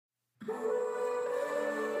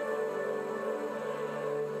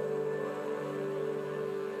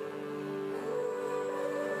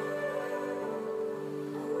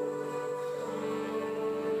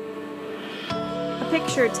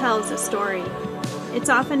picture tells a story. It's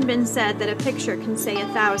often been said that a picture can say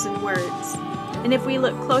 1,000 words. And if we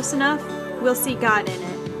look close enough, we'll see God in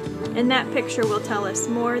it. And that picture will tell us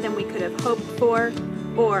more than we could have hoped for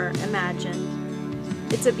or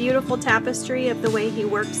imagined. It's a beautiful tapestry of the way He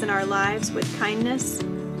works in our lives with kindness,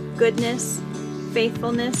 goodness,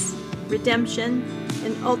 faithfulness, redemption,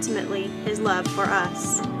 and ultimately His love for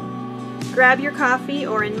us. Grab your coffee,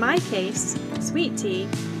 or in my case, sweet tea,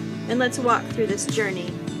 and let's walk through this journey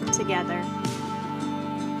together.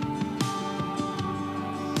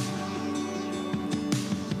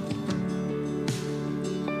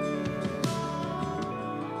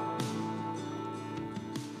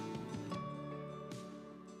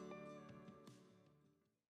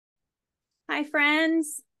 Hi,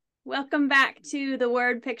 friends. Welcome back to the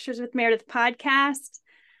Word Pictures with Meredith podcast.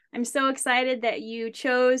 I'm so excited that you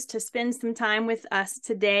chose to spend some time with us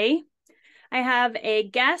today. I have a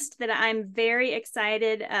guest that I'm very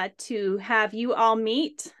excited to have you all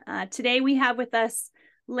meet. Today we have with us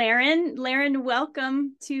Laren. Laren,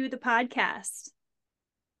 welcome to the podcast.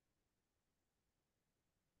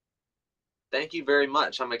 Thank you very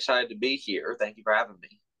much. I'm excited to be here. Thank you for having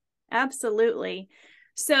me. Absolutely.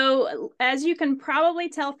 So as you can probably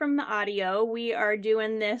tell from the audio, we are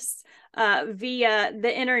doing this via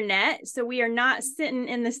the internet. So we are not sitting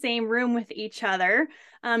in the same room with each other.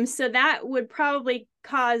 So that would probably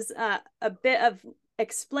cause a bit of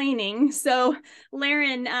explaining. So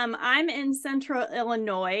Laren, I'm in Central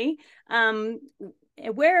Illinois.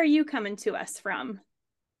 Where are you coming to us from?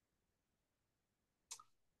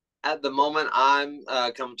 At the moment, I'm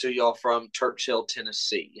coming to y'all from Churchill,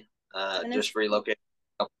 Tennessee. Just relocated.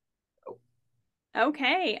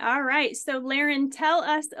 Okay, all right. So Laren, tell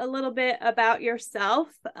us a little bit about yourself.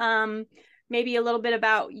 Maybe a little bit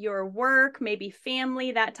about your work, maybe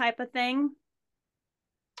family, that type of thing.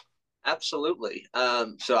 Absolutely.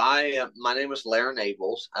 My name is Laren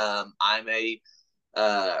Abels. I'm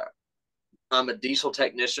a diesel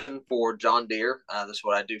technician for John Deere. That's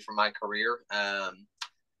what I do for my career.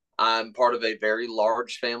 I'm part of a very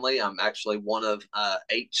large family. I'm actually one of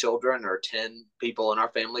 8 children, or 10 people in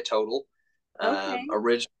our family total. Okay.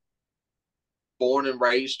 Originally born and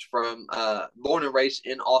raised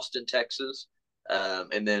in Austin, Texas,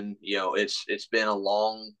 and then it's been a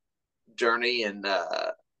long journey, and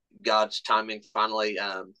God's timing finally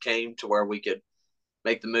came to where we could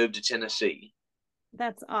make the move to Tennessee.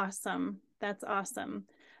 That's awesome. That's awesome.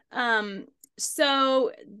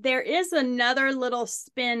 So there is another little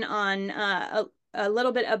spin on a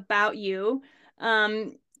little bit about you.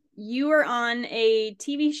 You are on a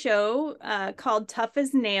TV show called Tough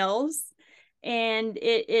as Nails, and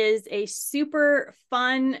it is a super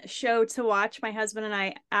fun show to watch. My husband and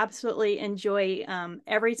I absolutely enjoy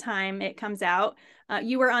every time it comes out.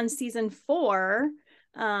 You were on season 4.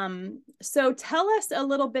 So tell us a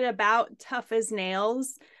little bit about Tough as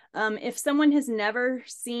Nails. If someone has never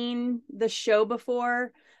seen the show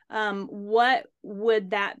before, what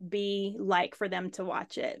would that be like for them to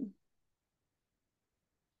watch it?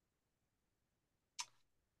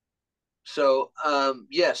 So,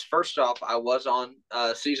 yes, first off, I was on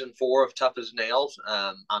season 4 of Tough as Nails.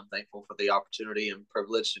 I'm thankful for the opportunity and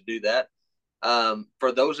privilege to do that.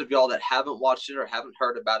 For those of y'all that haven't watched it or haven't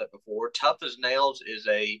heard about it before, Tough as Nails is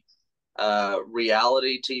a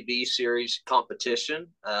reality TV series competition,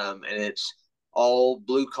 and it's all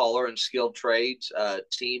blue collar and skilled trades,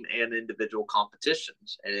 team and individual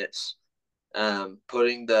competitions, and it's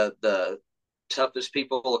putting the toughest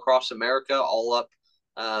people across America all up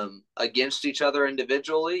against each other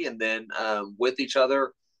individually, and then with each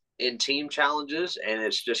other in team challenges, and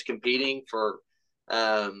it's just competing for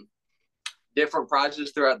different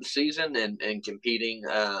prizes throughout the season, and competing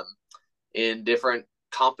in different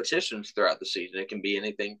competitions throughout the season. It can be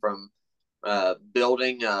anything from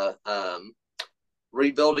rebuilding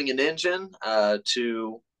an engine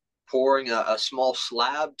to pouring a small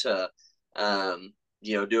slab to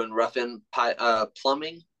doing rough in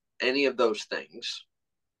plumbing, any of those things.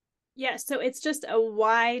 Yeah, so it's just a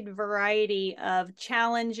wide variety of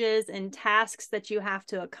challenges and tasks that you have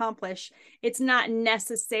to accomplish. It's not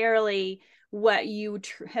necessarily what you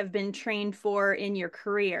have been trained for in your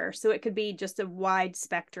career. So it could be just a wide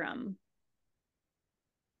spectrum.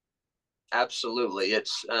 Absolutely. It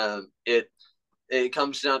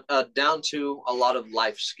comes down to a lot of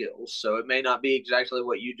life skills. So it may not be exactly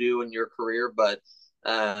what you do in your career, but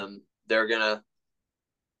they're gonna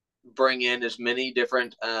bring in as many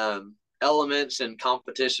different elements and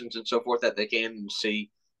competitions and so forth that they can, and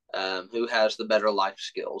see who has the better life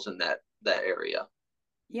skills in that area.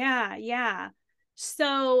 Yeah, yeah.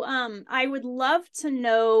 So, I would love to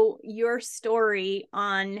know your story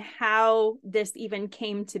on how this even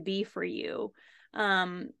came to be for you.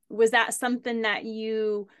 Was that something that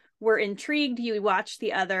you were intrigued? You watched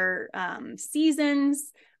the other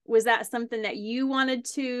seasons? Was that something that you wanted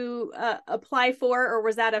to apply for, or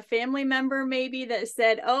was that a family member maybe that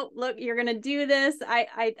said, "Oh, look, you're going to do this"?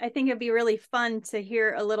 I think it'd be really fun to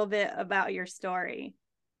hear a little bit about your story.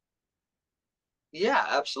 Yeah,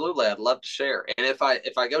 absolutely. I'd love to share. And if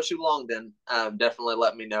I go too long, then definitely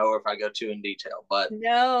let me know if I go too in detail. But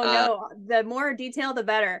No, uh, no, the more detail, the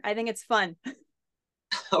better. I think it's fun.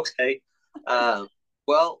 okay. Um,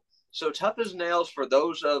 well, so Tough as Nails, for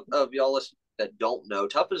those of y'all listening that don't know,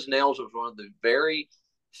 Tough as Nails was one of the very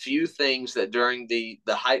few things that during the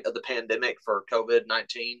height of the pandemic for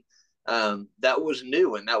COVID-19, that was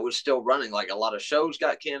new and that was still running. Like a lot of shows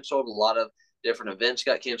got canceled, a lot of different events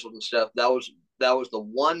got canceled and stuff. That was the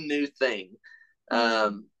one new thing.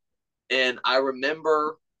 Mm. And I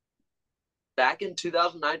remember back in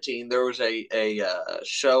 2019, there was a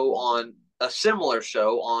show on a similar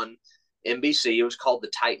show on NBC. It was called the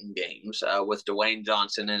Titan Games with Dwayne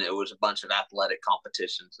Johnson, and it was a bunch of athletic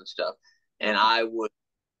competitions and stuff. And Okay. I was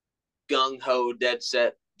gung ho, dead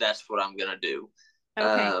set. That's what I'm gonna do.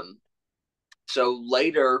 Okay. Um, so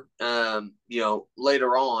later,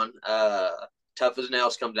 later on, Tough as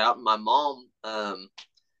Nails comes out, and my mom,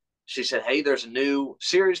 she said, "Hey, there's a new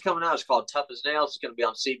series coming out. It's called Tough as Nails. It's going to be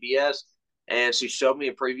on CBS." And she showed me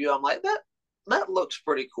a preview. I'm like, that looks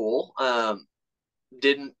pretty cool.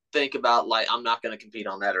 Didn't think about like I'm not going to compete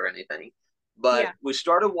on that or anything, but Yeah. we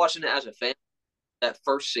started watching it as a fan that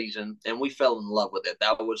first season, and we fell in love with it.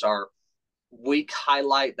 That was our week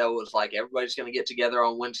highlight. That was like everybody's going to get together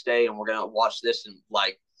on Wednesday, and we're going to watch this. And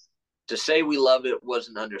like to say we love it was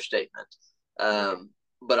an understatement. Okay.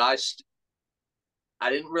 But I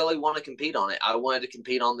didn't really want to compete on it. I wanted to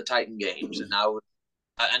compete on the Titan Games, and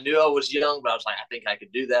I knew I was young, but I was like, I think I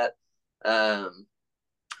could do that.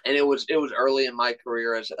 And it was early in my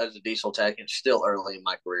career as a diesel tech, and still early in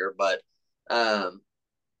my career. But um,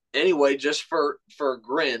 anyway, just for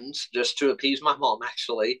grins, just to appease my mom,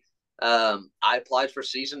 actually, I applied for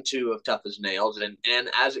season 2 of Tough as Nails, and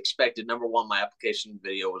as expected, number one, my application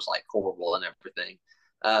video was like horrible and everything,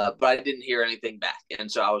 but I didn't hear anything back,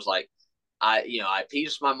 and so I was like, I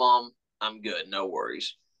appeased my mom. I'm good, no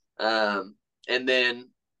worries. And then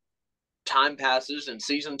time passes, and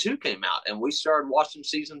season 2 came out, and we started watching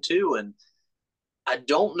season 2, and I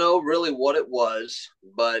don't know really what it was,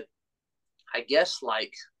 but I guess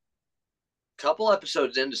like couple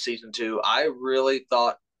episodes into season 2, I really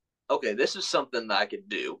thought, okay, this is something that I could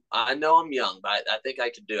do. I know I'm young, but I think I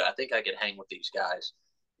could do it. I think I could hang with these guys.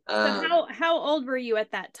 So Um, how old were you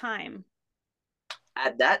at that time?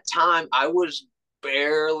 at that time, I was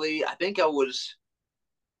barely, I think I was,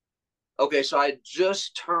 okay, so I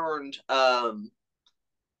just turned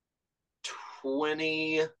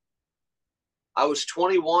 20, I was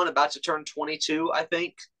 21, about to turn 22, I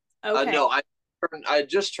think. Okay. No, I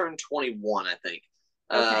just turned 21, I think.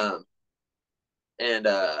 Okay. Um, and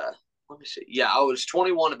let me see. Yeah, I was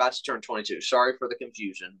 21, about to turn 22. Sorry for the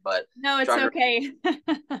confusion, but No, it's trying to okay.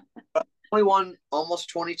 21, almost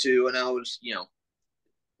 22, and I was,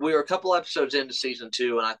 we were a couple episodes into season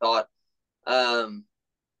 2, and I thought, um,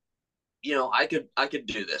 I could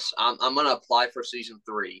do this. I'm gonna apply for season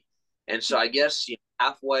 3, and so I guess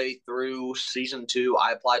halfway through season 2,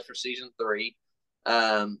 I applied for season 3.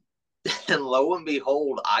 Um, and lo and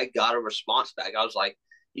behold, I got a response back. I was like,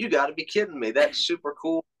 "You got to be kidding me! That's super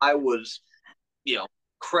cool." I was, you know,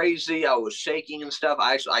 crazy. I was shaking and stuff.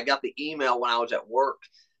 I got the email when I was at work,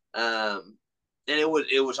 um, and it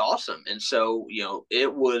was awesome. And so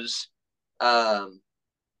it was. Um,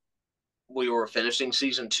 we were finishing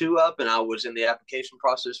season 2 up, and I was in the application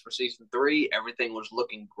process for season 3. Everything was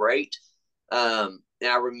looking great. And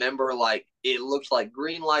I remember like it looked like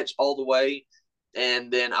green lights all the way.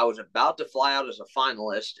 And then I was about to fly out as a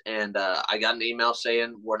finalist, and I got an email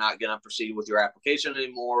saying we're not going to proceed with your application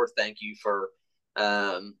anymore. Thank you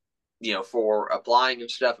um, for applying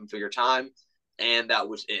and stuff and for your time. And that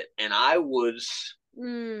was it. And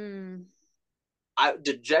Mm.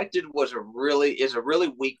 dejected is a really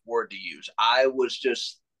weak word to use. I was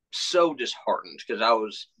just so disheartened because I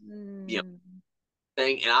was, you know, Mm.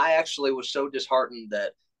 thing, and I actually was so disheartened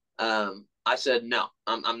that I said no,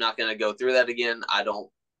 I'm not going to go through that again. I don't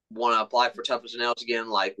want to apply for Tough as Nails again.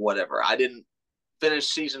 Like whatever. I didn't finish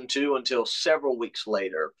season 2 until several weeks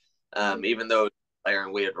later, even though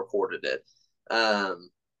and we had recorded it. Um,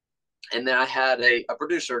 and then I had a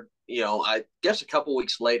producer, I guess a couple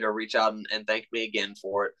weeks later, reach out and thank me again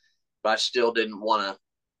for it, but I still didn't want to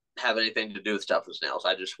have anything to do with Tough as Nails.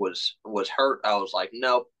 I just was hurt. I was like,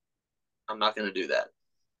 nope, I'm not going to do that.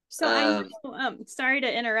 So I know, sorry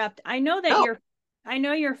to interrupt. No, I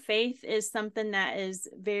know your faith is something that is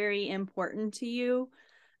very important to you.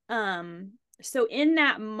 So in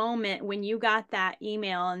that moment when you got that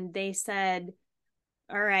email and they said,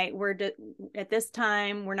 all right, at this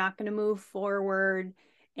time, we're not going to move forward,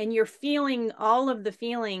 and you're feeling all of the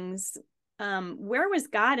feelings, where was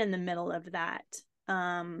God in the middle of that?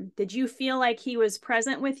 Did you feel like he was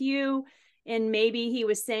present with you and maybe he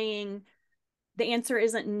was saying, the answer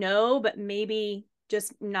isn't no, but maybe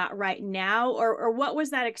just not right now? Or what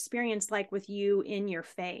was that experience like with you in your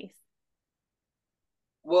faith?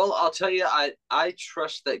 well, I'll tell you, I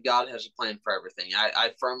trust that God has a plan for everything.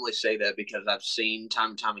 I firmly say that because I've seen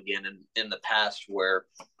time and time again in the past where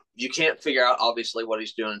you can't figure out obviously what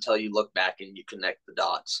he's doing until you look back and you connect the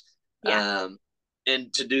dots. Yeah.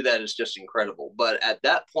 And to do that is just incredible. But at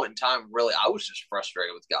that point in time, really, I was just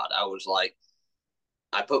frustrated with God. I was like,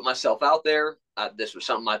 I put myself out there. This was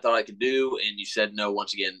something I thought I could do, and you said no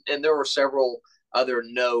once again. And there were several other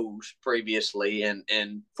no's previously,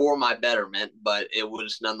 and for my betterment, but it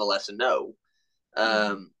was nonetheless a no.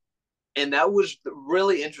 Mm-hmm. Um, and that was the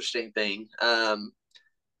really interesting thing,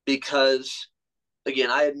 because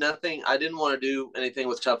again, I had nothing. I didn't want to do anything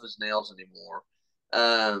with Tough as Nails anymore,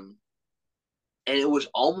 and it was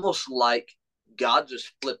almost like God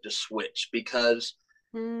just flipped a switch because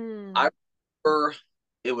I Mm. remember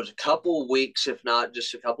it was a couple weeks, if not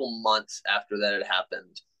just a couple months after that had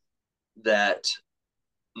happened, that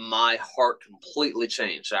my heart completely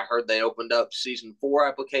changed. I heard they opened up season 4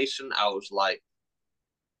 application. I was like,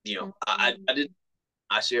 I didn't,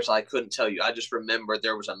 I seriously, I couldn't tell you. I just remember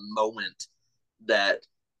there was a moment that,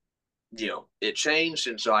 it changed.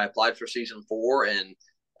 And so I applied for season 4 and,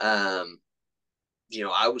 um,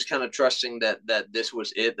 I was kind of trusting that this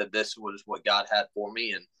was it, that this was what God had for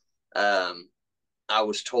me. And, I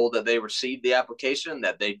was told that they received the application,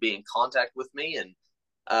 that they'd be in contact with me,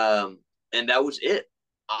 um, and that was it.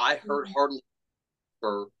 I heard Mm-hmm. hardly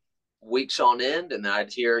for weeks on end, and then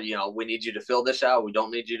I'd hear, we need you to fill this out. We don't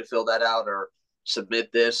need you to fill that out, or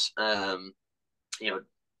submit this, you know,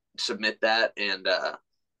 submit that, and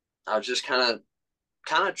I was just kind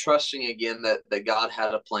of trusting again that God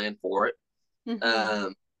had a plan for it. Mm-hmm.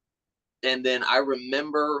 Um, and then I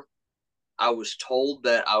remember I was told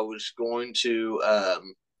that I was going to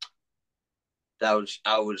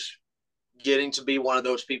I was getting to be one of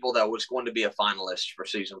those people that was going to be a finalist for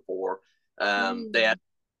season 4. They had Mm.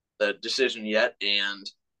 the decision yet, and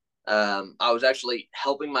I was actually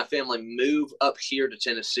helping my family move up here to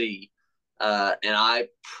Tennessee, and I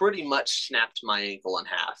pretty much snapped my ankle in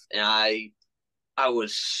half, and I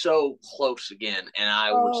was so close again, and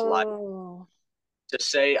I was like, Oh. to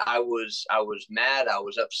say I was mad, I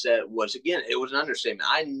was upset was again, it was an understatement.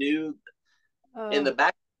 I knew in the Oh.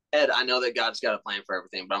 back of my head, I know that God's got a plan for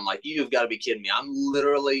everything, but I'm like, you've got to be kidding me. I'm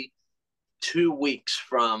literally 2 weeks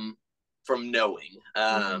from knowing.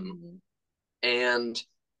 Mm. And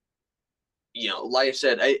like I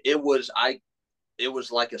said, it was like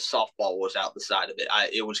a softball was out the side of it.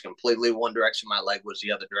 It was completely one direction. My leg was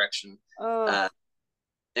the other direction. Oh. Uh,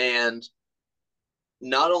 and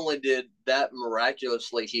not only did that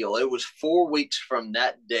miraculously heal, it was 4 weeks from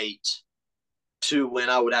that date to when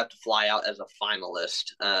I would have to fly out as a finalist.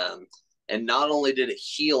 And not only did it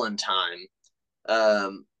heal in time,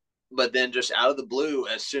 um, but then just out of the blue,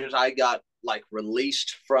 as soon as I got like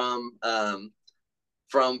released from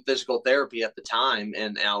physical therapy at the time,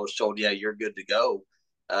 and I was told, yeah, you're good to go,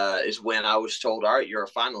 is when I was told, all right, you're a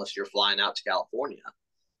finalist, you're flying out to California.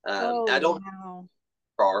 Oh, I don't wow.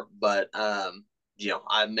 car, but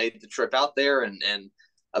I made the trip out there, and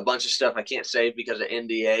a bunch of stuff I can't say because of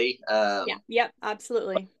NDA. Yeah. Yep.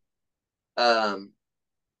 Absolutely. Um,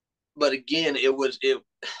 but again, it was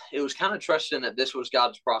kind of trusting that this was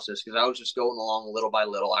God's process because I was just going along little by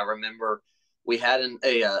little. I remember we had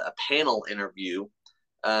a panel interview,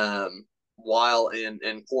 while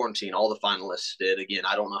in quarantine. All the finalists did. Again,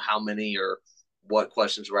 I don't know how many or what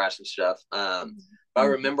questions were asked and stuff. But I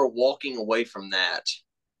Mm-hmm. remember walking away from that,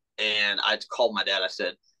 and I called my dad. I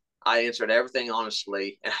said, I answered everything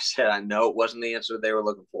honestly, and I said, I know it wasn't the answer they were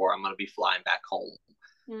looking for. I'm going to be flying back home.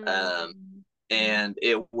 Um, Mm-hmm. and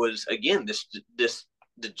it was again this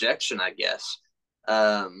dejection, I guess.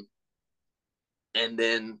 Um, and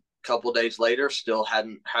then a couple of days later, still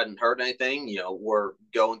hadn't heard anything. We're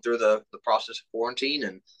going through the process of quarantine,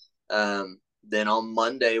 and then on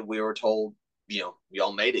Monday we were told,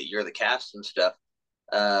 y'all made it. You're the cast and stuff.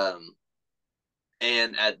 Um,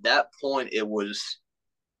 and at that point, it was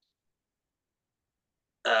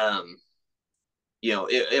um,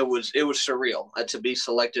 it was surreal to be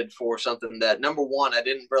selected for something that, number one, I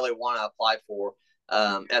didn't really want to apply for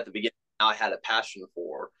at the beginning. I had a passion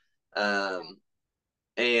for,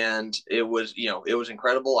 and it was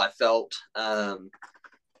incredible. I felt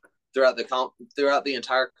throughout the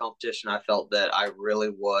entire competition, I felt that I really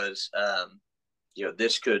was,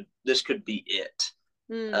 this could be it.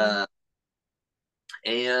 Mm.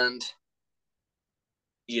 And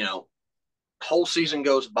you know, whole season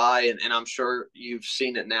goes by, and I'm sure you've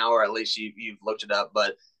seen it now, or at least you've looked it up.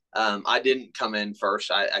 But I didn't come in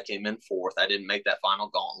first. I came in fourth. I didn't make that final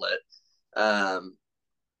gauntlet, and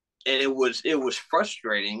it was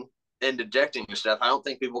frustrating and dejecting and stuff. I don't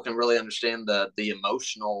think people can really understand the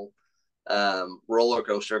emotional roller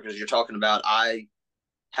coaster, because you're talking about, I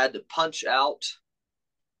had to punch out.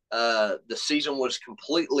 The season was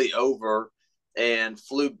completely over, and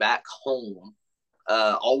flew back home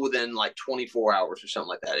all within like 24 hours or something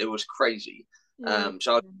like that. It was crazy. Mm.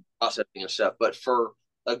 So I was processing and stuff. But for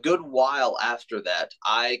a good while after that,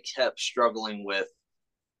 I kept struggling with,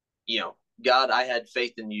 God, I had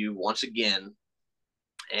faith in you once again,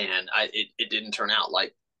 and it didn't turn out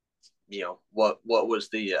like, what was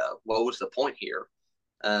the point here?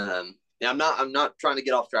 Yeah, I'm not trying to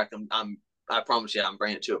get off track. I promise you, I'm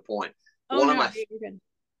bringing it to a point. Oh One of no, my you're good.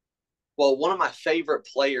 Well, one of my favorite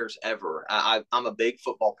players ever. I'm a big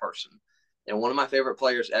football person, and one of my favorite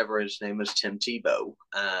players ever, his name is Tim Tebow.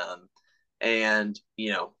 And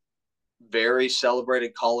very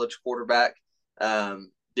celebrated college quarterback.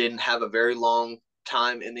 Didn't have a very long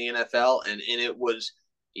time in the NFL, and it was,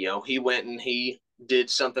 he went and he did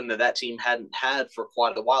something that team hadn't had for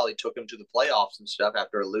quite a while. He took them to the playoffs and stuff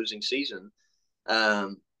after a losing season.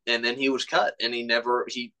 And then he was cut, and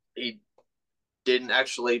he didn't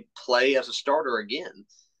actually play as a starter again.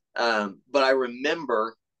 But I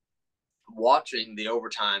remember watching the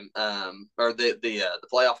overtime, or the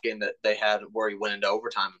playoff game that they had where he went into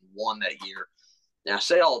overtime and won that year. And I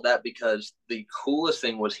say all of that because the coolest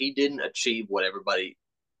thing was he didn't achieve what everybody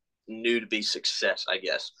knew to be success, I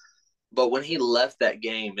guess. But when he left that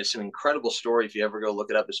game, it's an incredible story. If you ever go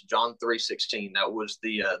look it up, it's John 3:16. That was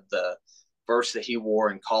the verse that he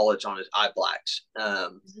wore in college on his eye blacks.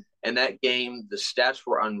 And that game, the stats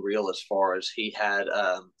were unreal as far as he had.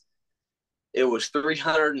 It was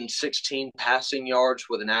 316 passing yards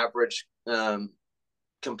with an average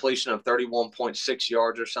completion of 31.6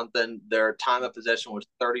 yards or something. Their time of possession was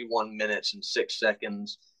 31 minutes and 6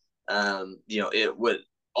 seconds. It would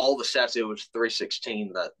all the stats. It was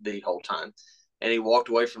 316 the whole time, and he walked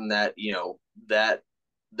away from that.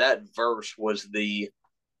 That verse was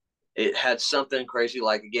it had something crazy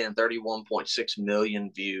like, again, 31.6 million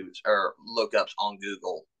views or lookups on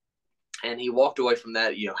Google. And he walked away from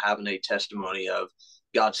that, having a testimony of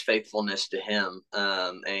God's faithfulness to him,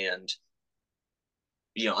 and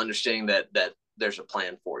understanding that there's a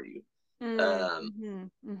plan for you. Mm-hmm.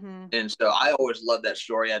 Mm-hmm. And so I always loved that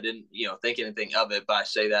story. I didn't, think anything of it, but I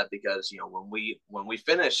say that because, when we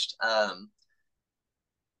finished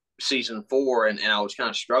season 4, and I was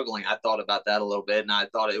kind of struggling, I thought about that a little bit, and I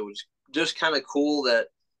thought it was just kind of cool that,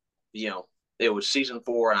 it was season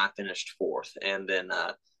 4 and I finished fourth. And then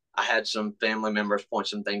I had some family members point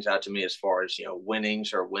some things out to me as far as,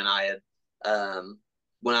 winnings, or when I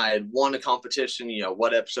had won a competition,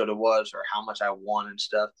 what episode it was or how much I won and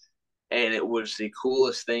stuff. And it was the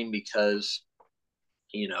coolest thing because,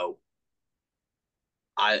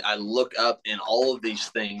 I look up, and all of these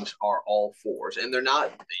things are all fours, and they're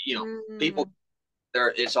not, Mm-hmm. people,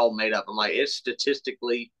 it's all made up. I'm like, it's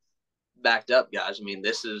statistically backed up, guys. I mean,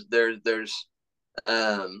 this is there's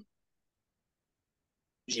um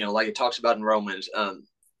like it talks about in Romans,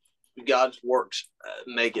 God's works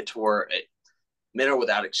make it to where men are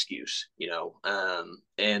without excuse,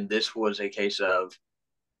 and this was a case of,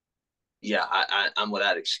 yeah, I'm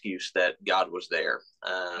without excuse that God was there,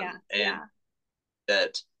 Yeah. and Yeah.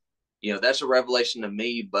 that, that's a revelation to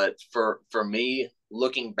me. But for me,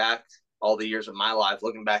 looking back all the years of my life,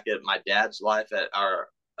 looking back at my dad's life, at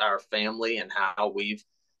our family, and how we've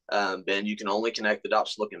been, you can only connect the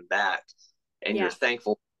dots looking back, and you're Yeah.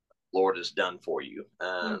 thankful the Lord has done for you.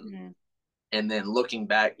 Mm-hmm. And then looking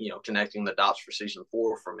back, connecting the dots for season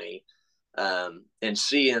 4 for me, and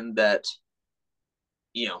seeing that,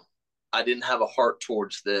 you know, I didn't have a heart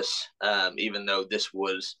towards this, even though this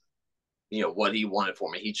was, what he wanted for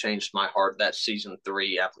me. He changed my heart, that season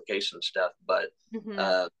 3 application stuff. But Mm-hmm.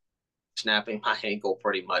 uh, snapping my ankle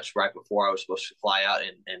pretty much right before I was supposed to fly out,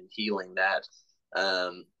 and healing that,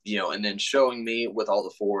 and then showing me with all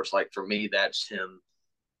the fours, like for me, that's him,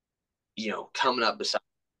 coming up beside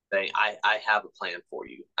me saying, I have a plan for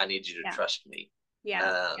you. I need you to Yeah. trust me. Yeah.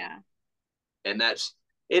 Um, Yeah. And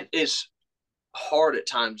it is hard at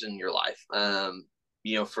times in your life.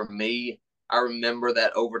 For me, I remember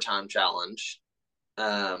that overtime challenge.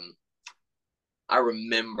 I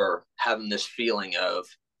remember having this feeling of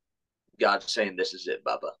God saying, "This is it,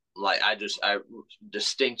 Bubba." Like I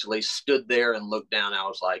distinctly stood there and looked down. I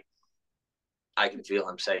was like, I can feel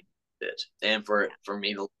him saying it, and for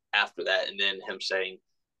me to after that, and then him saying,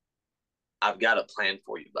 "I've got a plan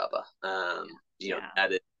for you, Bubba."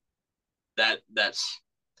 That is that's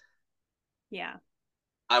Yeah.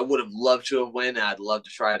 I would have loved to have win. I'd love to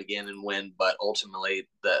try it again and win, but ultimately,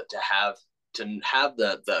 to have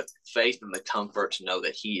the faith and the comfort to know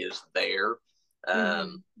that He is there,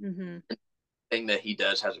 thing that He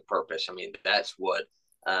does has a purpose. I mean, that's what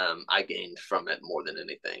I gained from it more than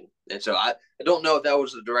anything. And so I don't know if that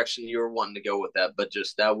was the direction you were wanting to go with that, but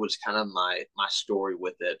just that was kind of my story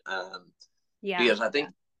with it. Because I think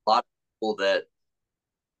a lot of people that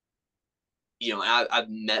I've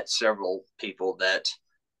met several people that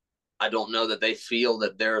I don't know that they feel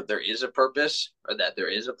that there is a purpose or that there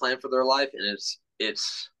is a plan for their life, and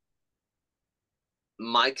it's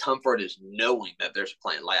my comfort is knowing that there's a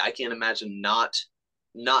plan. Like I can't imagine not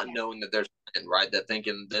knowing that there's a plan, right? That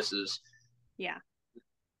thinking this is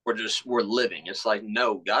we're living. It's like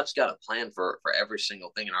no, God's got a plan for every single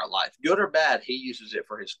thing in our life, good or bad. He uses it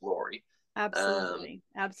for His glory. Absolutely.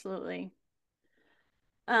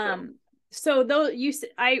 So though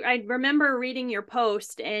I remember reading your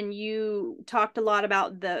post, and you talked a lot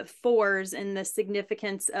about the fours and the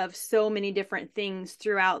significance of so many different things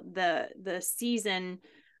throughout the season,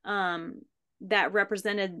 that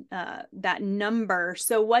represented that number.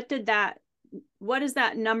 So what does that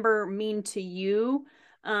number mean to you?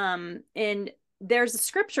 And there's a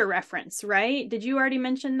scripture reference, right? Did you already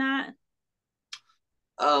mention that?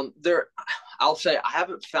 I'll say I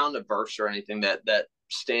haven't found a verse or anything that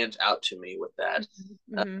stands out to me with that.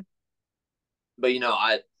 But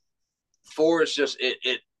four is just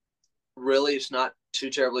it really is not too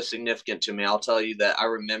terribly significant to me. I'll tell you that I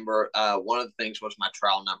remember one of the things was my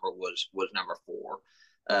trial number was number 4.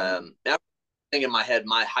 Now, thing in my head,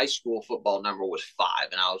 my high school football number was 5,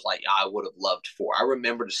 and I was like, I would have loved 4. I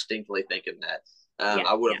remember distinctly thinking that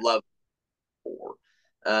I would have loved 4.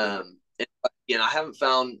 And again, I haven't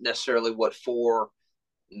found necessarily what 4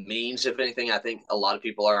 means. If anything, I think a lot of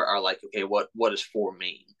people are like, okay, what does 4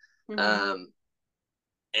 mean? And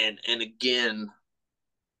again,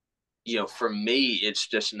 for me, it's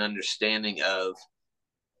just an understanding of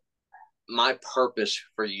my purpose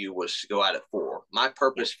for you was to go out at 4. My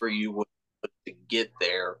purpose for you was to get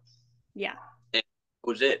there. Yeah. And that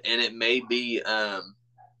was it. And it may be,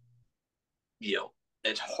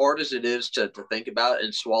 as hard as it is to think about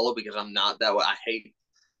and swallow, because I'm not that way.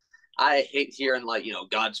 I hate hearing like,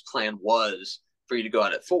 God's plan was for you to go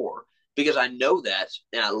out at 4, because I know that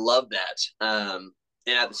and I love that.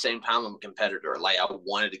 And at the same time, I'm a competitor. Like I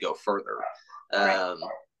wanted to go further.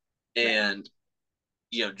 And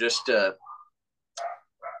just to,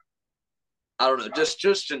 I don't know,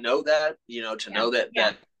 just to know that, know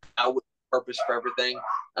that I would purpose for everything.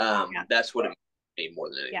 That's what it means more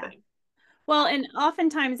than anything. Well, and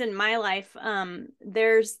oftentimes in my life,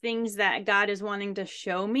 there's things that God is wanting to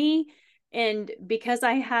show me. And because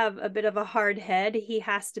I have a bit of a hard head, He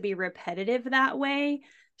has to be repetitive that way.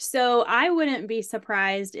 So I wouldn't be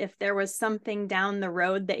surprised if there was something down the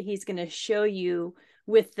road that He's going to show you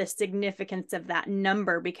with the significance of that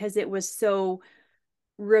number, because it was so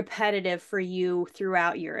repetitive for you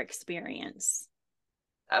throughout your experience.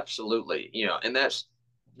 Absolutely. And that's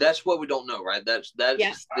what we don't know, right? That's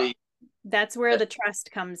where the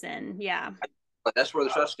trust comes in. Yeah. That's where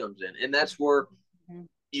the trust comes in. And that's where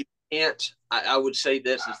you can't, I would say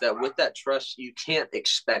this is that with that trust, you can't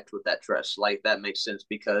expect with that trust. Like that makes sense,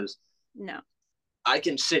 because I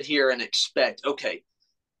can sit here and expect, okay,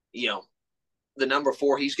 the number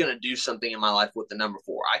 4, He's going to do something in my life with the number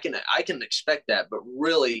 4. I can expect that, but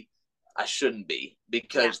really I shouldn't be,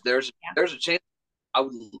 because there's a chance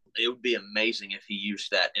it would be amazing if He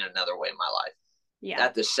used that in another way in my life. Yeah.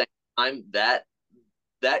 At the same time, that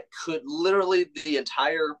could literally, the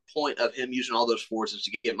entire point of Him using all those forces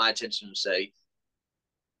to get my attention and say,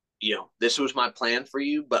 this was my plan for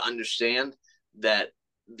you, but understand that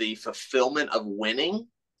the fulfillment of winning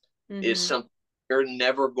is something you're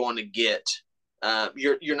never going to get.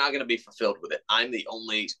 You're not going to be fulfilled with it. I'm the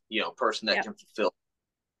only person that can fulfill.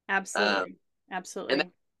 Absolutely. And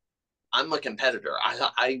I'm a competitor.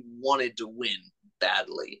 I wanted to win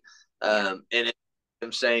badly, and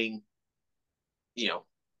I'm saying, the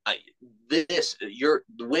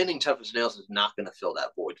winning Tough as Nails is not going to fill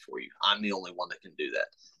that void for you. I'm the only one that can do that.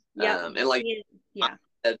 And like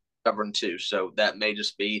stubborn too. So that may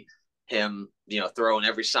just be him, throwing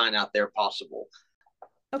every sign out there possible.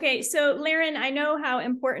 Okay, so Laren, I know how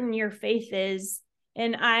important your faith is,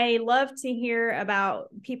 and I love to hear about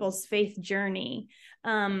people's faith journey.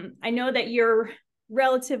 I know that you're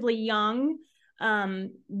relatively young,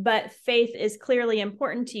 but faith is clearly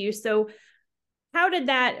important to you. So, how did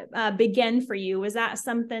that begin for you? Was that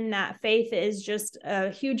something that faith is just a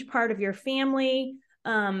huge part of your family?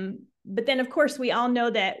 But then, of course, we all know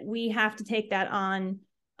that we have to take that on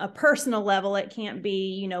a personal level. It can't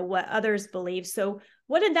be, what others believe. So,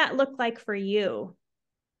 what did that look like for you?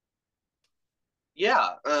 Yeah.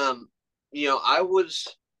 I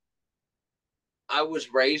was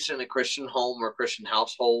raised in a Christian home or a Christian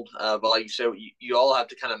household, but like you said, you all have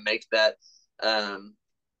to kind of make that,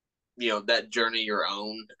 that journey your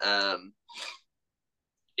own. And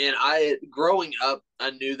growing up, I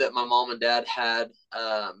knew that my mom and dad had,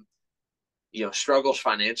 struggles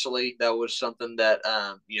financially. That was something that,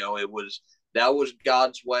 that was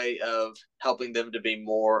God's way of helping them to be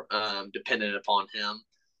more dependent upon Him.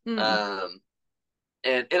 Mm. Um,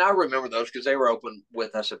 and I remember those because they were open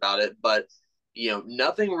with us about it. But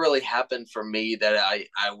nothing really happened for me that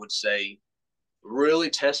I would say really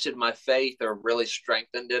tested my faith or really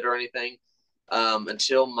strengthened it or anything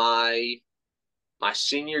until my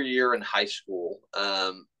senior year in high school.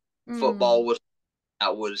 Football Mm. was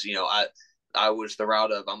that was I was the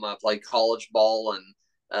route of I'm gonna play college ball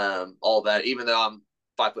and all that. Even though I'm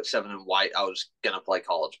 5'7" and white, I was gonna play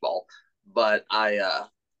college ball. But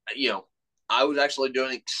you know I was actually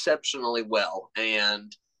doing exceptionally well,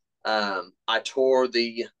 and I tore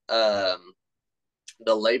the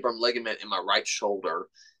labrum ligament in my right shoulder,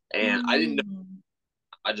 and I didn't know. Mm.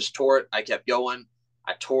 I just tore it. I kept going.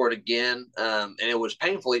 I tore it again, and it was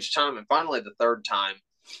painful each time. And finally, the third time,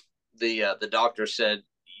 the doctor said,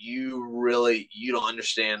 you don't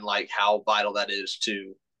understand like how vital that is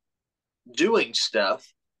to doing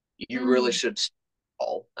stuff. You really Mm. should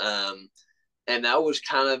stall. And that was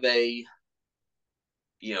kind of a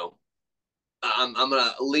you know I'm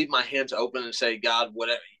gonna leave my hands open and say, God,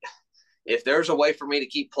 whatever. If there's a way for me to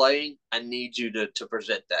keep playing, I need you to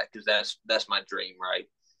present that because that's my dream, right?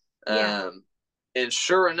 Yeah. And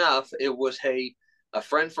sure enough, it was a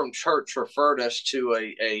friend from church referred us to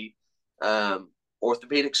a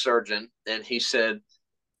orthopedic surgeon, and he said,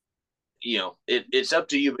 it's up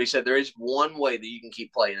to you. But he said there is one way that you can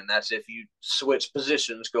keep playing, and that's if you switch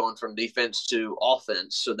positions, going from defense to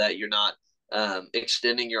offense, so that you're not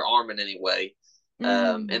extending your arm in any way.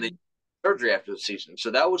 And then Mm. surgery after the season.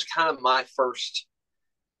 So that was kind of my first,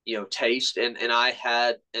 taste, and I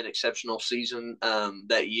had an exceptional season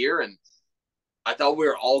that year, and I thought we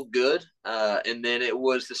were all good. And then it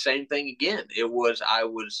was the same thing again. I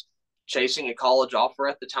was chasing a college offer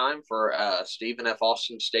at the time for Stephen F.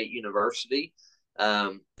 Austin State University.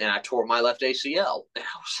 And I tore my left ACL. And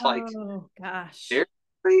I was like, Oh gosh.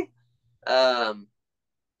 seriously? Um,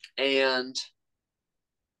 and,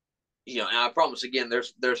 and I promise again,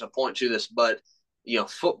 there's a point to this, but,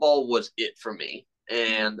 football was it for me.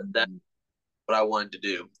 And that's Mm. what I wanted to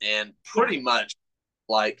do. And pretty Yeah. much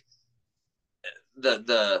like,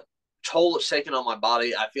 the toll it's taken on my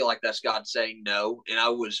body, I feel like that's God saying no. And I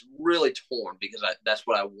was really torn because that's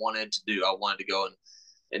what I wanted to do. I wanted to go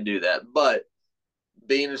and do that. But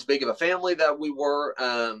being as big of a family that we were,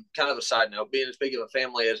 kind of a side note, being as big of a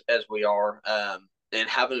family as we are, and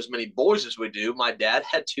having as many boys as we do, my dad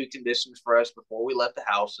had two conditions for us before we left the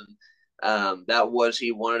house. And that was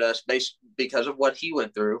he wanted us, based because of what he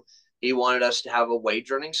went through, he wanted us to have a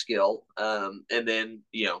wage earning skill. And then,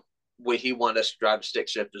 he wanted us to drive a stick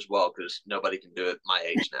shift as well because nobody can do it my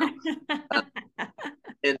age now. Uh,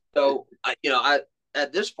 and so, I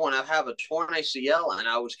at this point I have a torn ACL, and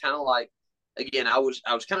I was kind of like, again, I was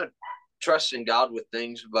kind of trusting God with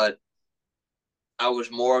things, but I was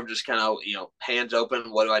more of just kind of hands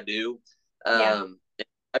open. What do I do? Yeah.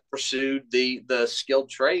 I pursued the skilled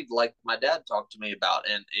trade like my dad talked to me about,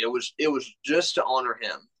 and it was just to honor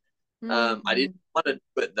him. I didn't Mm. want to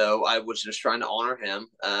do it though. I was just trying to honor him.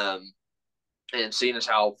 And seeing as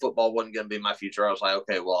how football wasn't going to be my future, I was like,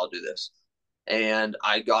 okay, well, I'll do this. And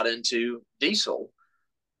I got into diesel.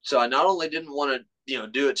 So I not only didn't want to,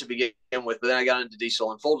 do it to begin with, but then I got into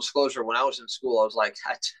diesel. And full disclosure, when I was in school, I was like,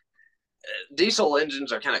 diesel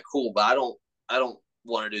engines are kind of cool, but I don't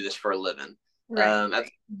want to do this for a living. Right. At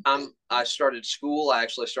the time I started school, I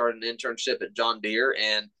actually started an internship at John Deere,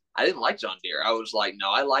 and I didn't like John Deere. I was like, no,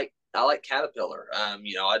 I like Caterpillar.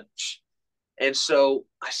 And so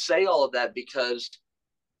I say all of that because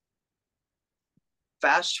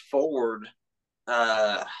fast forward,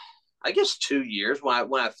 I guess 2 years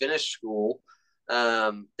when I finished school,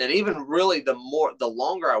 And even really the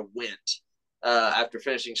longer I went after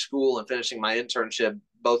finishing school and finishing my internship,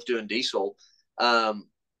 both doing diesel, I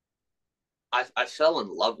fell in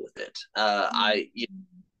love with it. I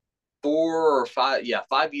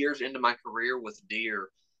 5 years into my career with Deere,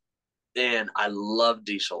 and I love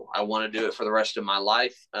diesel. I want to do it for the rest of my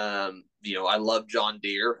life. I love John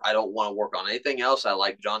Deere. I don't want to work on anything else. I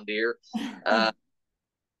like John Deere. Uh,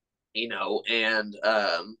 and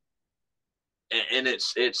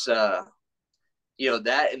it's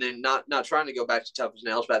that, and then not trying to go back to Tough as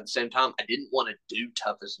Nails, but at the same time, I didn't want to do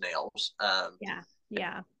Tough as Nails.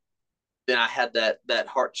 Yeah. Then I had that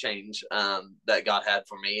heart change that God had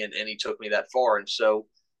for me, and He took me that far. And so,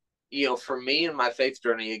 for me and my faith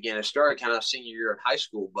journey, again, it started kind of senior year in high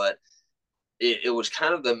school, but it was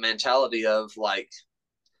kind of the mentality of like,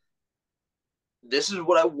 this is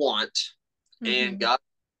what I want, and God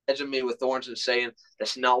edging me with thorns and saying,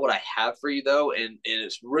 that's not what I have for you, though. And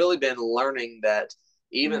it's really been learning that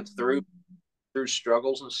even through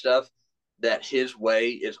struggles and stuff, that His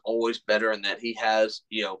way is always better, and that He has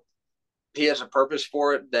a purpose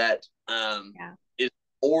for it that is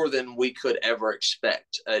more than we could ever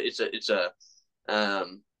expect. It's a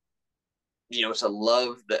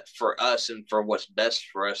love that for us and for what's best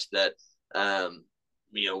for us that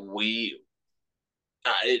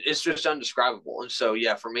it's just undescribable. And so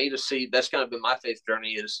for me to see, that's kind of been my faith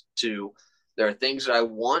journey, is to, there are things that I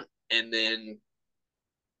want, and then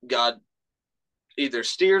God either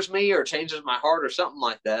steers me or changes my heart or something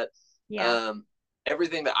like that.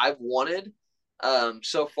 Everything that I've wanted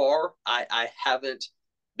so far, I haven't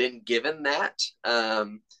been given that.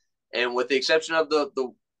 And with the exception of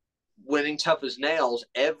the winning Tough as Nails,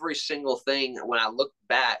 every single thing, when I look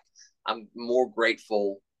back, I'm more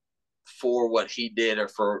grateful for what He did, or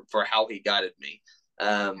for how He guided me.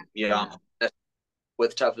 I'm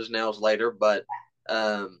with Tough as Nails later, but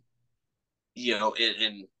and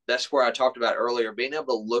that's where I talked about earlier, being able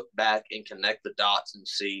to look back and connect the dots and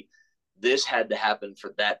see, this had to happen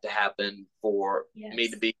for that to happen for me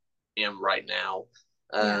to be who I am right now.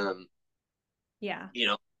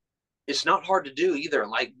 It's not hard to do either.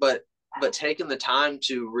 But taking the time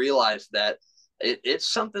to realize that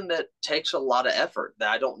it's something that takes a lot of effort, that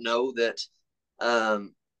I don't know that,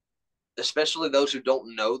 especially those who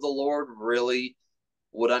don't know the Lord really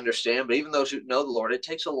would understand. But even those who know the Lord, it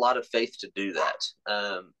takes a lot of faith to do that.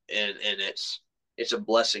 And it's a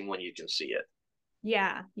blessing when you can see it.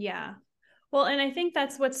 Yeah. Well, and I think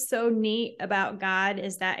that's what's so neat about God,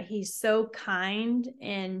 is that He's so kind,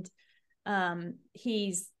 and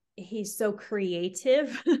he's so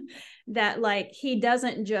creative that like He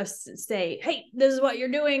doesn't just say, hey, this is what you're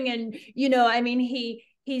doing. And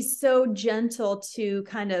he's so gentle to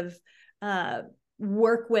kind of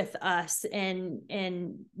work with us and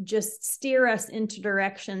just steer us into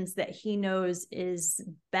directions that He knows is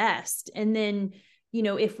best. And then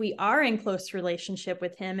if we are in close relationship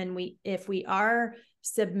with Him, and if we are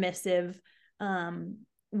submissive,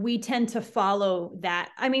 we tend to follow that.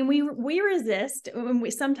 I mean, we resist.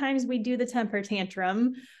 Sometimes we do the temper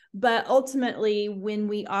tantrum, but ultimately, when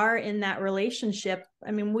we are in that relationship,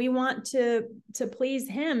 I mean, we want to please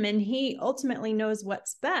Him, and He ultimately knows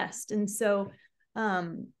what's best. And so,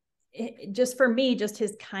 just for me, just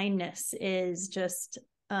His kindness is just,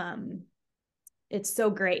 it's so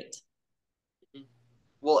great.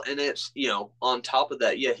 Well, and it's, on top of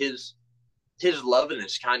that, his love and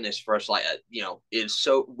His kindness for us, is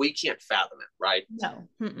so, we can't fathom it, right? No.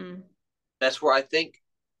 That's where I think,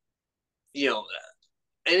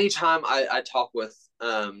 anytime I talk with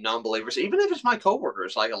non-believers, even if it's my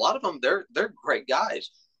coworkers, like a lot of them, they're great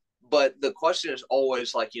guys. But the question is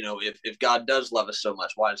always like, if God does love us so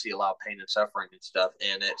much, why does He allow pain and suffering and stuff?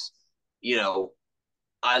 And it's,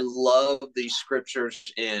 I love these scriptures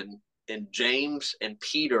in James and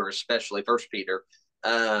Peter, especially First Peter,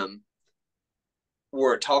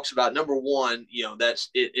 where it talks about, number one, that's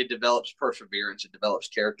it develops perseverance, it develops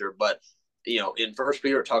character. But in First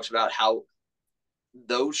Peter, it talks about how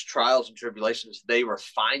those trials and tribulations, they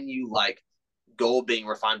refine you like gold being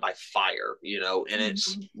refined by fire. And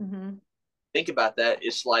it's think about that.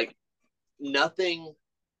 It's like nothing.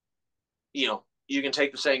 You can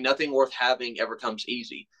take the saying, nothing worth having ever comes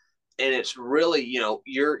easy. And it's really,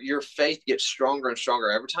 your faith gets stronger and stronger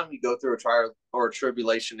every time you go through a trial or a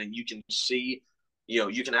tribulation, and you can see,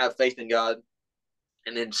 you can have faith in God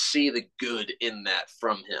and then see the good in that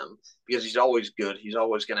from Him, because He's always good. He's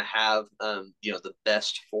always going to have, the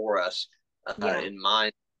best for us in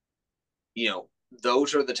mind.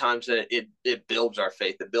 Those are the times that it builds our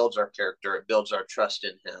faith, it builds our character, it builds our trust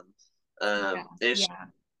in Him. It's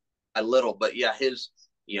a little, but His,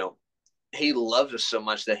 he loves us so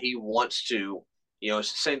much that he wants to,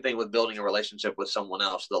 it's the same thing with building a relationship with someone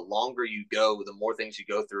else. The longer you go, the more things you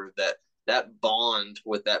go through, that bond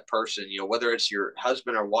with that person, whether it's your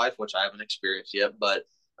husband or wife, which I haven't experienced yet, but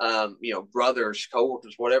brothers,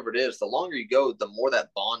 coworkers, whatever it is, the longer you go, the more that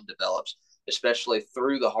bond develops, especially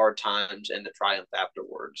through the hard times and the triumph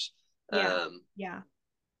afterwards. Yeah. Yeah.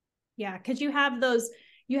 Yeah. Cause you have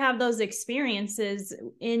those experiences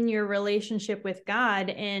in your relationship with God,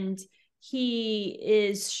 and he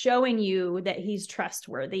is showing you that he's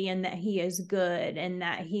trustworthy and that he is good and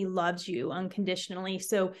that he loves you unconditionally.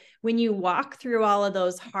 So when you walk through all of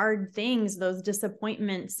those hard things, those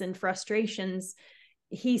disappointments and frustrations,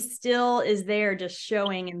 he still is there, just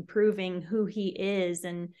showing and proving who he is,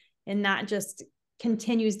 and that just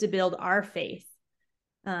continues to build our faith.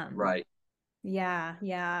 Right. Yeah.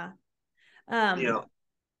 Yeah. You know,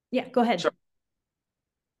 Yeah, go ahead. so,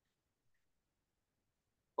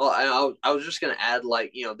 well, I was just going to add,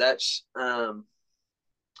 like, that's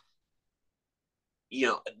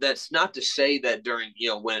not to say that during,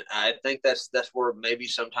 when I think that's where maybe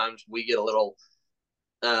sometimes we get a little,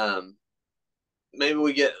 maybe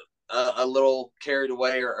we get a little carried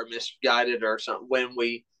away or misguided or something, when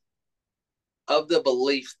we, of the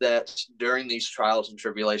belief that during these trials and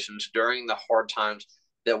tribulations, during the hard times,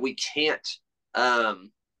 that we can't,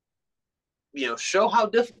 um, show how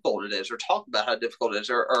difficult it is or talk about how difficult it is,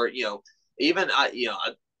 or even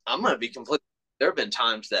I'm going to be completely, there have been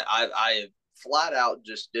times that I have flat out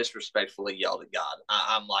just disrespectfully yelled at God.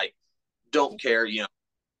 I'm like, don't care,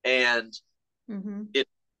 and it's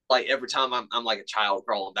like every time I'm like a child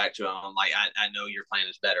crawling back to him. I'm like, I know your plan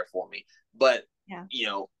is better for me, but Yeah.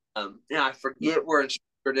 I forget where in scripture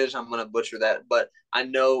it is. I'm going to butcher that, but I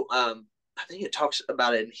know, I think it talks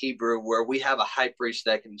about it in Hebrew, where we have a high priest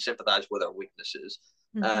that can sympathize with our weaknesses.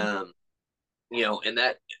 And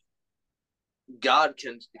that God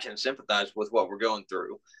can sympathize with what we're going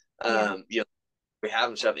through. We have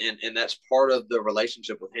and stuff, and that's part of the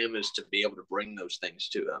relationship with him, is to be able to bring those things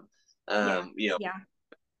to him.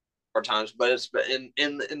 Hard times, but it's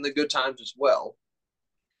in the good times as well.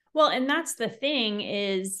 Well, and that's the thing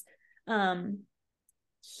is,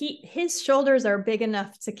 his shoulders are big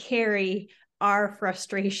enough to carry our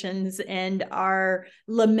frustrations and our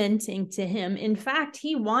lamenting to him. In fact,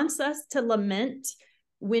 he wants us to lament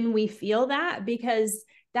when we feel that, because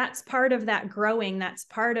that's part of that growing. That's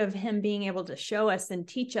part of him being able to show us and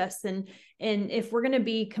teach us. And if we're going to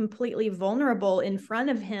be completely vulnerable in front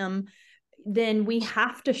of him, then we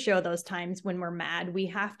have to show those times when we're mad. We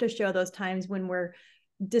have to show those times when we're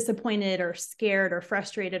disappointed or scared or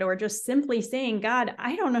frustrated, or just simply saying, God,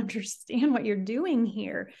 I don't understand what you're doing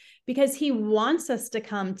here, because he wants us to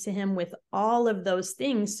come to him with all of those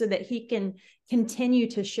things so that he can continue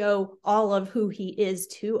to show all of who he is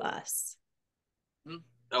to us.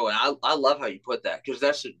 Oh, and I love how you put that, because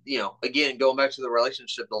that's, again, going back to the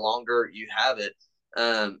relationship, the longer you have it,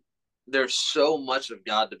 there's so much of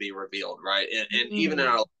God to be revealed, right? And even in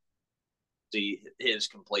our, see his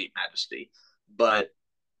complete majesty, but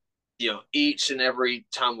each and every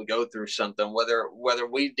time we go through something, whether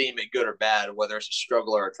we deem it good or bad, whether it's a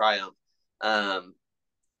struggle or a triumph,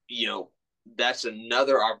 that's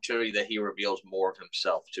another opportunity that he reveals more of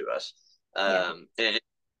himself to us. And it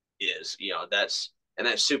is, that's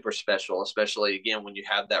super special, especially again when you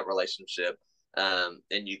have that relationship, and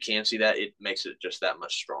you can see that, it makes it just that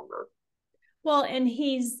much stronger. Well, and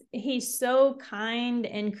he's so kind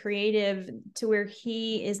and creative to where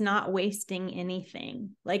he is not wasting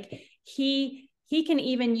anything. Like he can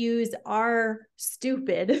even use our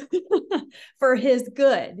stupid for his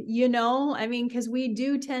good, I mean, because we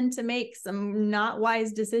do tend to make some not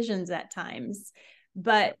wise decisions at times,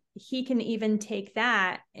 but he can even take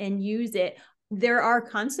that and use it. There are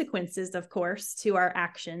consequences, of course, to our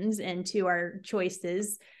actions and to our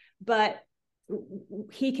choices, but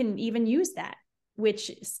he can even use that,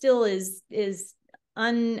 which still is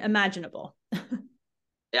unimaginable.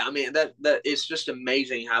 Yeah, I mean, that it's just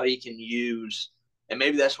amazing how he can use, and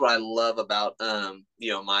maybe that's what I love about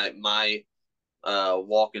my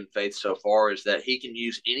walk in faith so far, is that he can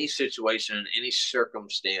use any situation, any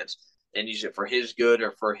circumstance, and use it for his good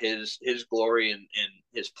or for his glory and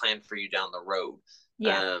his plan for you down the road.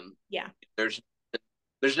 Yeah.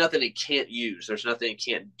 There's nothing he can't use. There's nothing he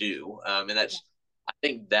can't do. And that's, I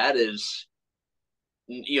think that is,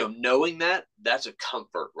 knowing that's a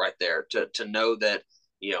comfort right there, to know that,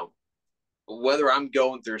 whether I'm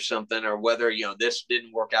going through something or whether, this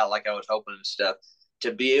didn't work out like I was hoping and stuff,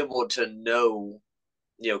 to be able to know,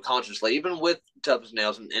 consciously, even with Tough as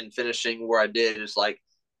Nails and finishing where I did, is like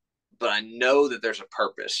but I know that there's a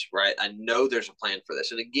purpose, right? I know there's a plan for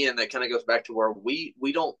this. And again, that kind of goes back to where we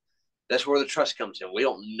don't. That's where the trust comes in. We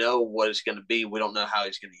don't know what it's going to be. We don't know how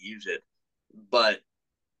he's going to use it, but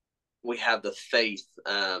we have the faith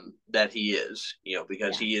that he is,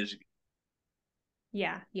 because he is.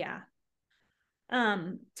 Yeah, yeah.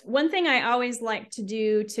 One thing I always like to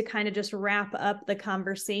do to kind of just wrap up the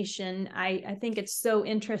conversation, I think it's so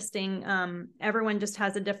interesting. Everyone just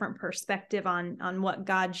has a different perspective on what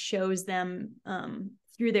God shows them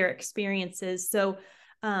through their experiences. So,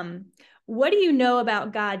 what do you know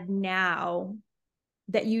about God now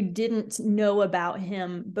that you didn't know about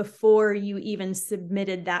him before you even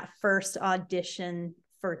submitted that first audition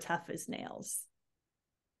for Tough as Nails?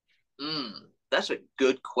 That's a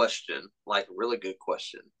good question, like a really good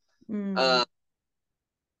question. Mm.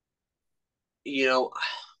 You know,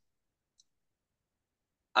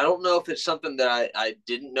 I don't know if it's something that I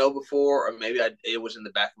didn't know before, or maybe it was in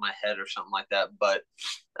the back of my head or something like that. But,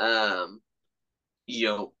 um, you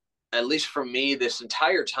know, at least for me, this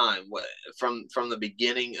entire time, from the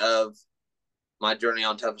beginning of my journey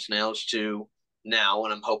on Tough as Nails to now,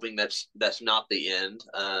 and I'm hoping that's not the end.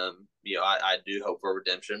 I do hope for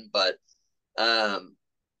redemption, but um,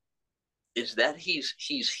 is that he's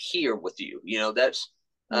here with you. That's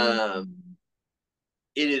um, Mm.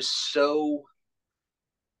 it is so.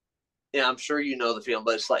 Yeah, I'm sure you know the feeling,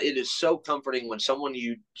 but it's like it is so comforting when someone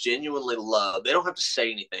you genuinely love, they don't have to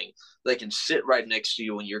say anything. They can sit right next to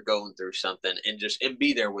you when you're going through something and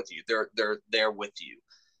be there with you. They're there with you.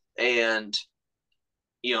 And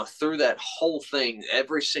through that whole thing,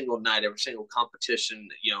 every single night, every single competition,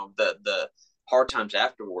 the hard times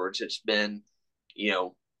afterwards, it's been, you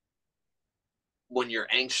know, when you're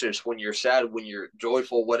anxious, when you're sad, when you're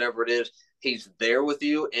joyful, whatever it is, he's there with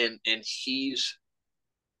you, and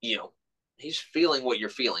you know, he's feeling what you're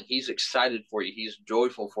feeling. He's excited for you. He's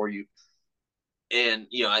joyful for you. And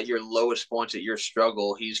at your lowest points, at your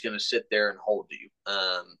struggle, he's going to sit there and hold you.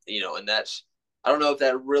 And that's, I don't know if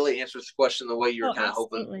that really answers the question the way you're Oh, kind of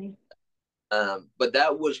hoping. absolutely. But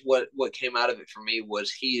that was what came out of it for me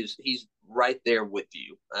was he's right there with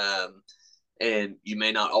you. And you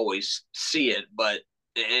may not always see it, but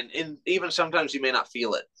and even sometimes you may not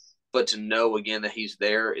feel it, but to know again that he's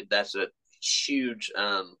there, that's a huge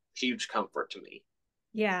comfort to me.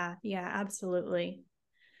 Yeah, yeah, absolutely.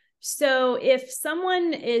 So if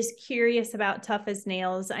someone is curious about Tough as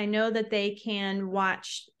Nails, I know that they can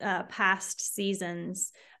watch past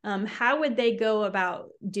seasons. How would they go about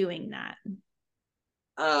doing that?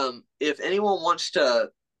 If anyone wants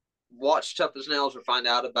to watch Tough as Nails or find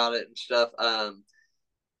out about it and stuff,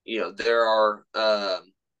 there are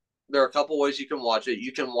a couple ways you can watch it.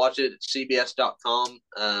 You can watch it at CBS.com,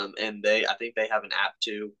 and I think they have an app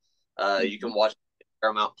too. You can watch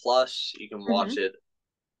Paramount Plus. You can watch Mm-hmm. it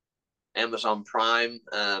Amazon Prime,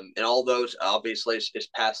 and all those obviously is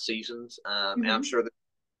past seasons. And I'm Mm-hmm. sure there's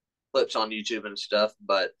clips on YouTube and stuff,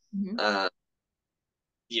 but Mm-hmm. uh,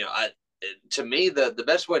 I to me the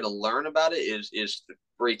best way to learn about it is to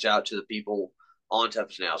reach out to the people on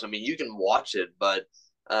Tough as Nails. I mean, you can watch it, but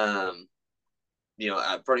um,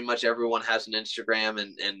 pretty much everyone has an Instagram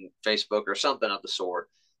and Facebook or something of the sort.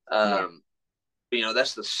 Yeah.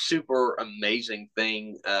 That's the super amazing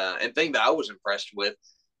thing, and thing that I was impressed with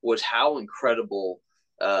was how incredible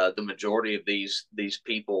the majority of these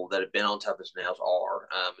people that have been on Tough as Nails are,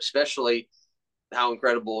 especially how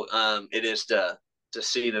incredible it is to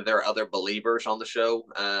see that there are other believers on the show.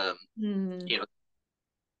 Mm.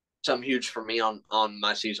 Something huge for me on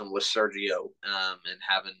my season was Sergio, and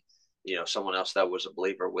having someone else that was a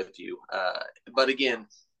believer with you. But again,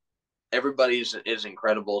 everybody is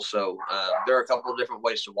incredible. So there are a couple of different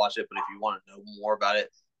ways to watch it. But if you want to know more about it,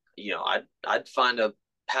 I'd find a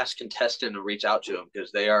past contestant and reach out to them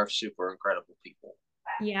because they are super incredible people.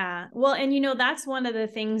 Yeah. Well, and that's one of the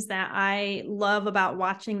things that I love about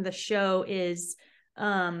watching the show is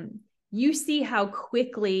you see how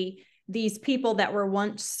quickly these people that were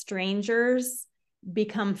once strangers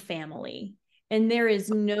become family. And there is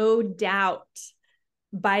no doubt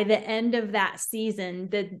by the end of that season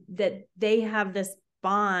that they have this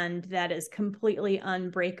bond that is completely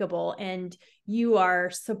unbreakable, and you are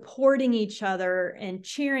supporting each other and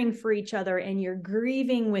cheering for each other, and you're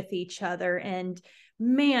grieving with each other. And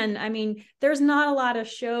man, I mean, there's not a lot of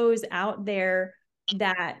shows out there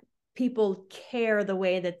that people care the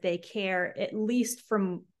way that they care, at least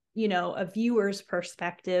from a viewer's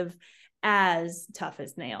perspective, as Tough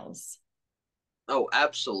as Nails. Oh,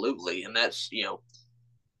 absolutely, and that's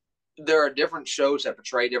there are different shows that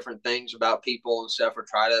portray different things about people and stuff, or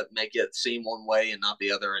try to make it seem one way and not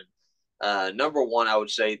the other. And Number one, I would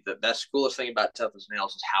say that that's the coolest thing about Tough as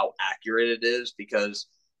Nails is how accurate it is, because,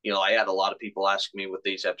 I had a lot of people ask me with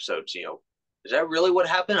these episodes, is that really what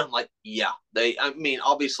happened? I'm like, yeah, I mean,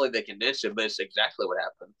 obviously they condensed it, but it's exactly what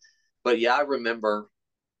happened. But yeah, I remember,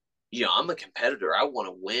 I'm a competitor. I want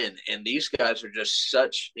to win. And these guys are just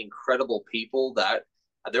such incredible people that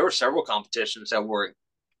there were several competitions that were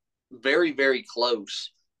very, very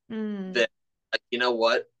close that, you know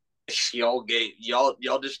what? Y'all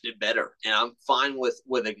just did better. And I'm fine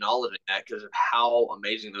with acknowledging that because of how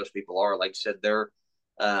amazing those people are. Like I said,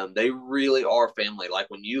 they really are family. Like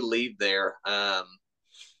when you leave there,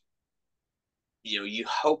 you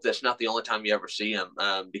hope that's not the only time you ever see them,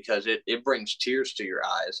 because it brings tears to your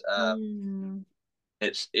eyes.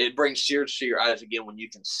 It brings tears to your eyes again when you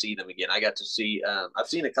can see them again. I got to see, I've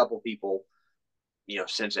seen a couple people,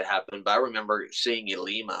 since it happened, but I remember seeing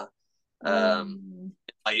Elima.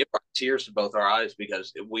 Like it brought tears to both our eyes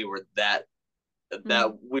because we were that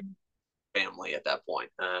we were family at that point.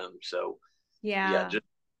 So yeah, just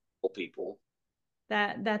people.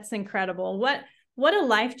 That's incredible. What a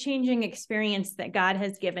life-changing experience that God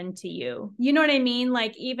has given to you. You know what I mean?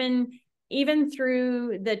 Like even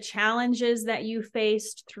through the challenges that you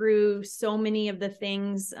faced, through so many of the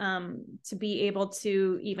things, to be able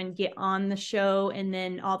to even get on the show, and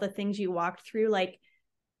then all the things you walked through, like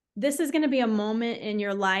this is going to be a moment in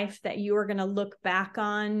your life that you are going to look back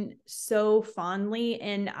on so fondly.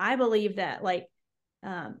 And I believe that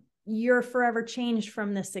you're forever changed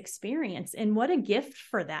from this experience. And what a gift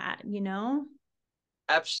for that,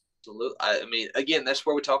 Absolutely. I mean, again, that's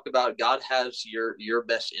where we talk about God has your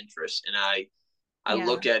best interest. And I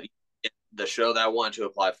look at the show that I wanted to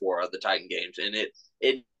apply for, the Titan Games, and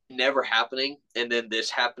it never happening. And then this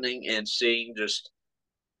happening and seeing just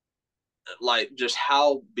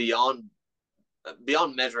how beyond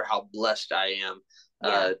measure how blessed I am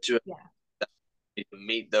to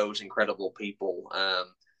meet those incredible people.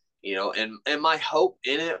 And my hope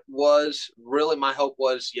in it was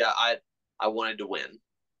I wanted to win.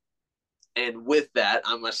 And with that,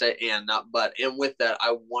 I'm gonna say and with that,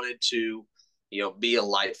 I wanted to, be a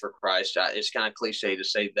light for Christ. It's kind of cliche to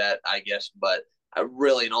say that, I guess, but I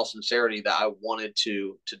really, in all sincerity, that I wanted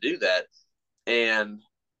to do that. And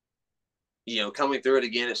coming through it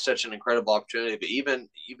again, it's such an incredible opportunity. But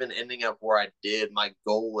even ending up where I did, my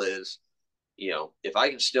goal is, if I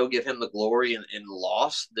can still give him the glory in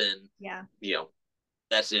loss, then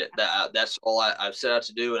that's it. That's all I've set out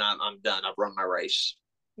to do, and I'm done. I've run my race.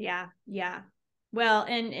 Yeah. Well,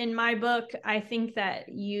 and in my book, I think that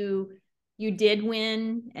you did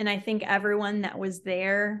win, and I think everyone that was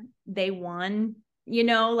there, they won.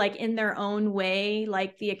 Like in their own way,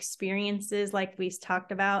 like the experiences, like we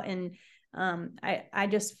talked about, and I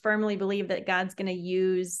just firmly believe that God's going to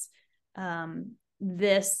use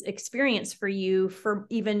this experience for you for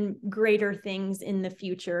even greater things in the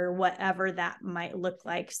future, whatever that might look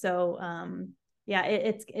like. So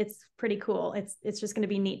it's pretty cool. It's just going to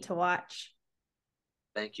be neat to watch.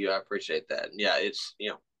 Thank you. I appreciate that. And yeah, it's,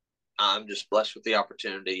 I'm just blessed with the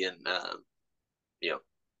opportunity, and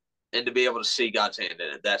and to be able to see God's hand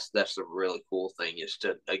in it. That's the really cool thing, is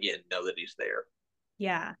to, again, know that he's there.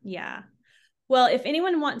 Yeah. Well, if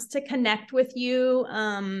anyone wants to connect with you,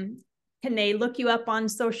 can they look you up on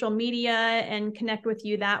social media and connect with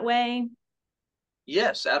you that way?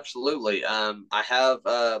 Yes, absolutely. I have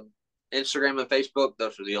Instagram and Facebook.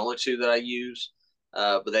 Those are the only two that I use,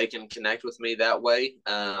 but they can connect with me that way.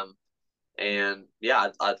 And yeah,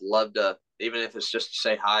 I'd love to, even if it's just to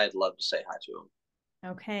say hi, I'd love to say hi to them.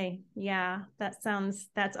 Okay. Yeah, that's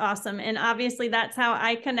awesome. And obviously that's how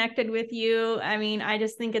I connected with you. I mean, I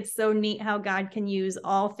just think it's so neat how God can use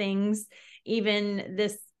all things, even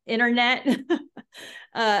this internet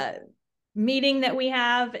meeting that we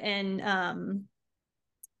have. And let's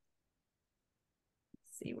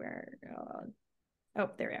see where, there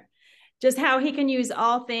we are. Just how he can use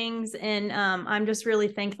all things. And I'm just really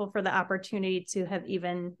thankful for the opportunity to have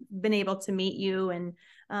even been able to meet you. And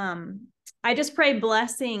I just pray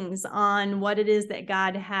blessings on what it is that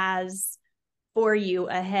God has for you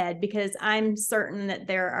ahead, because I'm certain that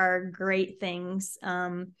there are great things.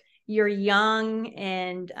 You're young,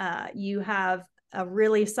 and you have a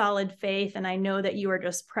really solid faith. And I know that you are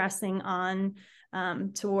just pressing on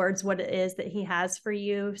towards what it is that he has for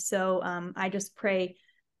you. So I just pray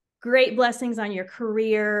great blessings on your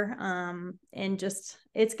career. And just,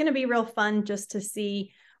 it's going to be real fun just to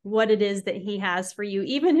see what it is that he has for you,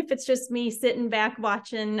 even if it's just me sitting back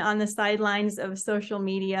watching on the sidelines of social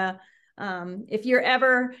media. If you're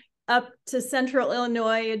ever up to Central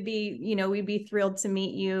Illinois, it'd be, we'd be thrilled to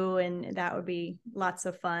meet you, and that would be lots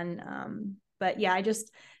of fun. But yeah, I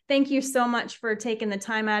just thank you so much for taking the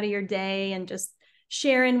time out of your day and just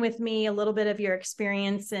sharing with me a little bit of your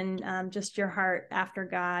experience and just your heart after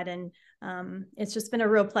God. And it's just been a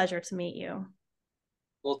real pleasure to meet you.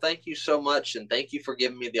 Well, thank you so much, and thank you for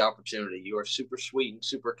giving me the opportunity. You are super sweet and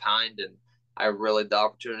super kind, and the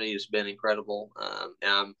opportunity has been incredible.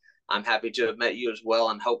 And I'm happy to have met you as well,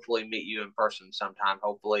 and hopefully meet you in person sometime.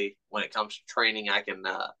 Hopefully, when it comes to training, I can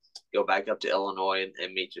go back up to Illinois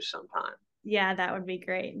and meet you sometime. Yeah, that would be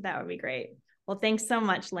great. That would be great. Well, thanks so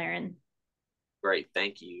much, Laren. Great.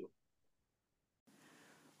 Thank you.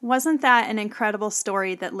 Wasn't that an incredible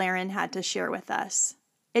story that Laren had to share with us?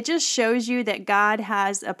 It just shows you that God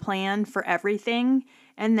has a plan for everything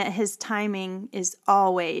and that his timing is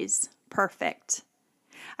always perfect.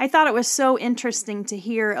 I thought it was so interesting to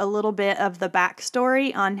hear a little bit of the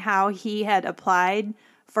backstory on how he had applied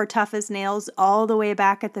for Tough as Nails all the way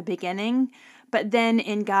back at the beginning, but then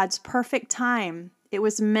in God's perfect time, it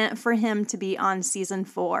was meant for him to be on season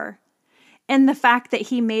 4. And the fact that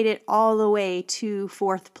he made it all the way to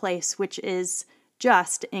 4th place, which is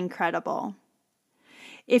just incredible.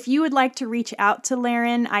 If you would like to reach out to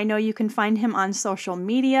Laren, I know you can find him on social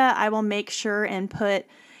media. I will make sure and put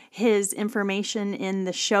his information in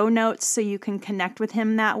the show notes so you can connect with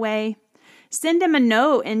him that way. Send him a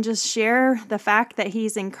note and just share the fact that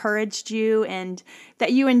he's encouraged you and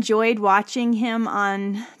that you enjoyed watching him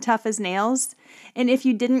on Tough as Nails. And if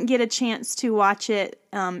you didn't get a chance to watch it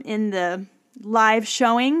in the live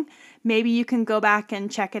showing, maybe you can go back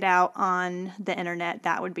and check it out on the internet.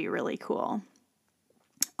 That would be really cool.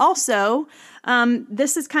 Also,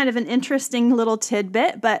 this is kind of an interesting little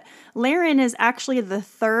tidbit, but Laren is actually the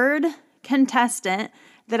 3rd contestant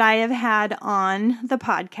that I have had on the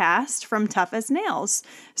podcast from Tough as Nails.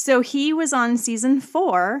 So he was on season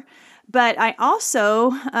 4, but I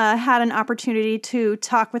also had an opportunity to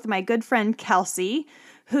talk with my good friend Kelsey,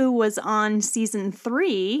 who was on season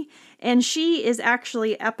 3, and she is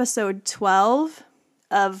actually episode 12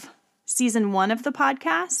 of season 1 of the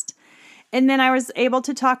podcast. And then I was able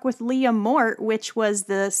to talk with Leah Mort, which was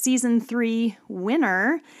the season 3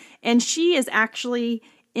 winner. And she is actually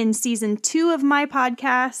in season 2 of my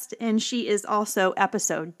podcast, and she is also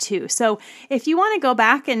episode 2. So if you want to go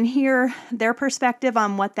back and hear their perspective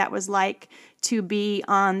on what that was like to be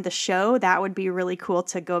on the show, that would be really cool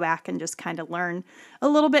to go back and just kind of learn a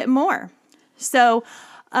little bit more. So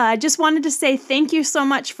I just wanted to say thank you so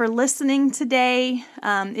much for listening today.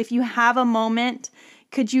 If you have a moment,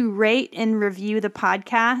 could you rate and review the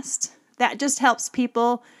podcast? That just helps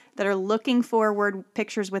people that are looking for Word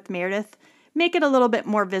Pictures with Meredith, make it a little bit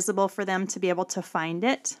more visible for them to be able to find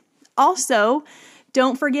it. Also,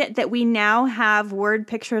 don't forget that we now have Word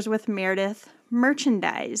Pictures with Meredith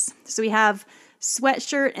merchandise. So we have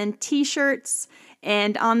sweatshirt and t-shirts,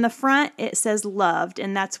 and on the front it says loved,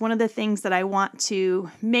 and that's one of the things that I want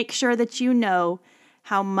to make sure that you know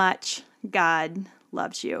how much God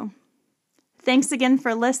loves you. Thanks again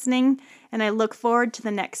for listening, and I look forward to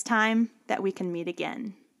the next time that we can meet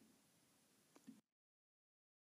again.